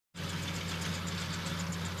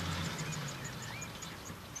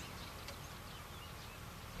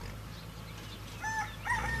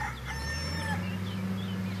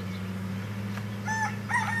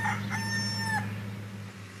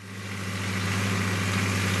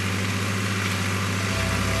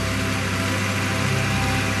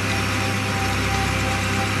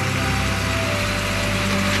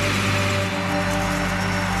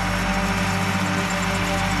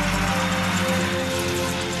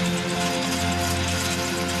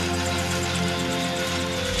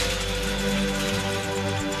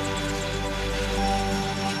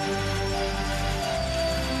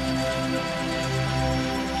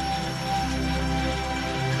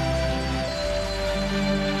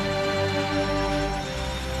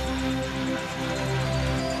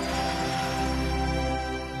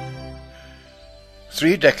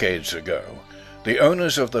3 decades ago, the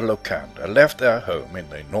owners of the Locanda left their home in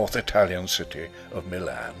the North Italian city of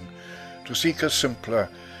Milan to seek a simpler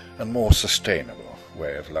and more sustainable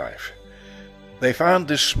way of life. They found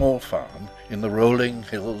this small farm in the rolling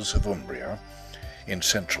hills of Umbria, in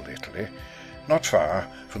central Italy, not far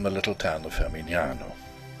from the little town of Fermignano.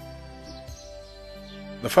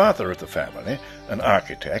 The father of the family, an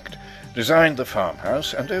architect, designed the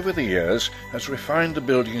farmhouse and over the years has refined the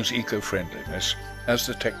building's eco-friendliness as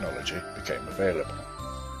the technology became available.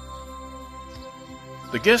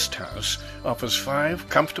 The guest house offers 5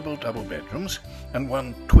 comfortable double bedrooms and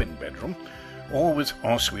 1 twin bedroom, all with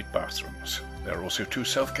ensuite bathrooms. There are also 2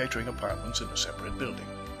 self-catering apartments in a separate building.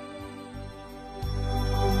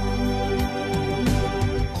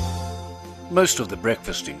 Most of the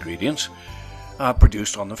breakfast ingredients are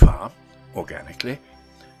produced on the farm, organically,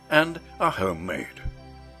 and are homemade.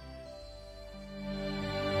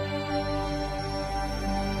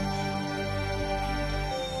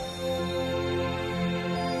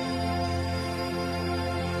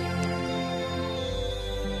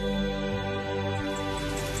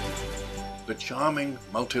 The charming,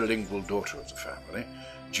 multilingual daughter of the family,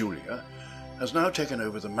 Julia, has now taken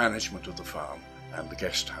over the management of the farm and the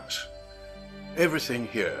guest house. Everything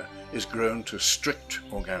here is grown to strict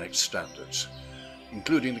organic standards,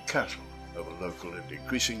 including the cattle of a local and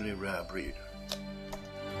increasingly rare breed.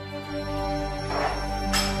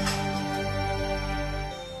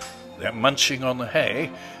 They're munching on the hay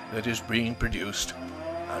that is being produced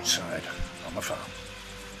outside on the farm.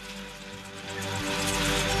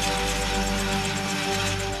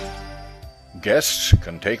 Guests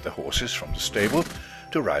can take the horses from the stable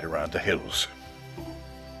to ride around the hills.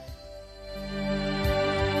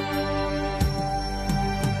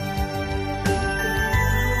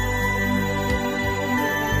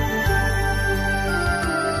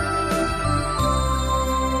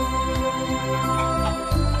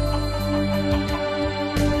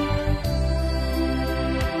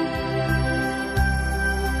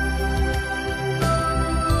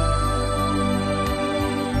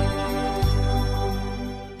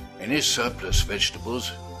 Any surplus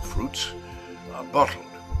vegetables, fruits, are bottled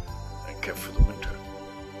and kept for the winter.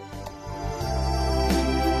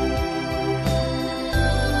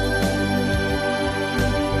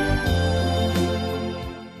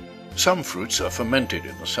 Some fruits are fermented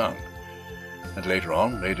in the sun, and later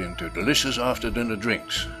on made into delicious after-dinner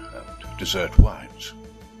drinks and dessert wines.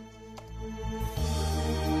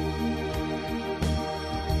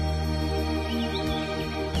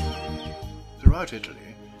 Throughout Italy,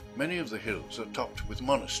 many of the hills are topped with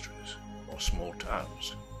monasteries or small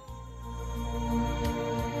towns.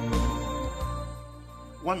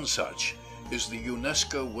 One such is the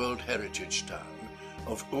UNESCO World Heritage town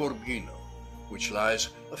of Urbino, which lies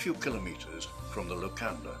a few kilometers from the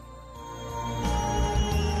Locanda.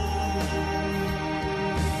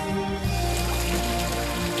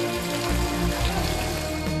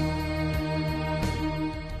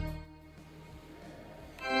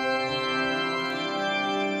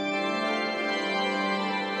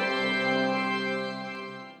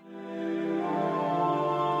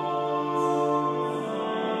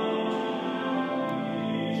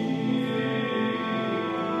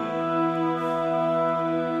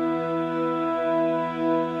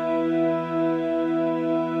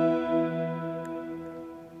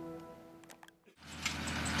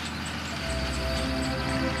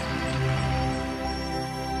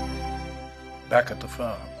 Back at the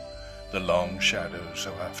farm, the long shadows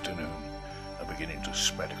of afternoon are beginning to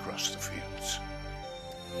spread across the fields.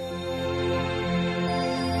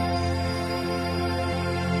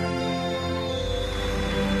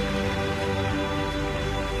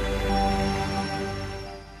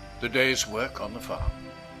 The day's work on the farm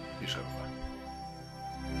is over.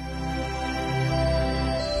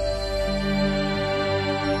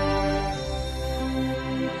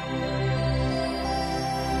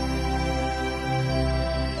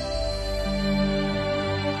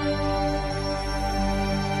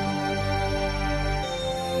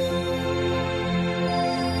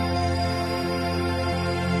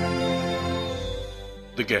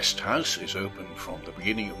 The guest house is open from the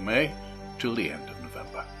beginning of May till the end of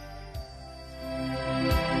November.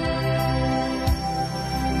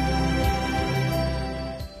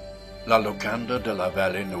 La Locanda della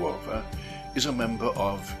Valle Nuova is a member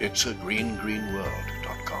of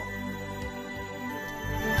itsagreengreenworld.com.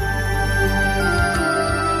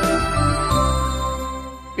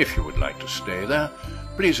 If you would like to stay there,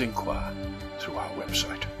 please inquire through our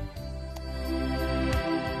website.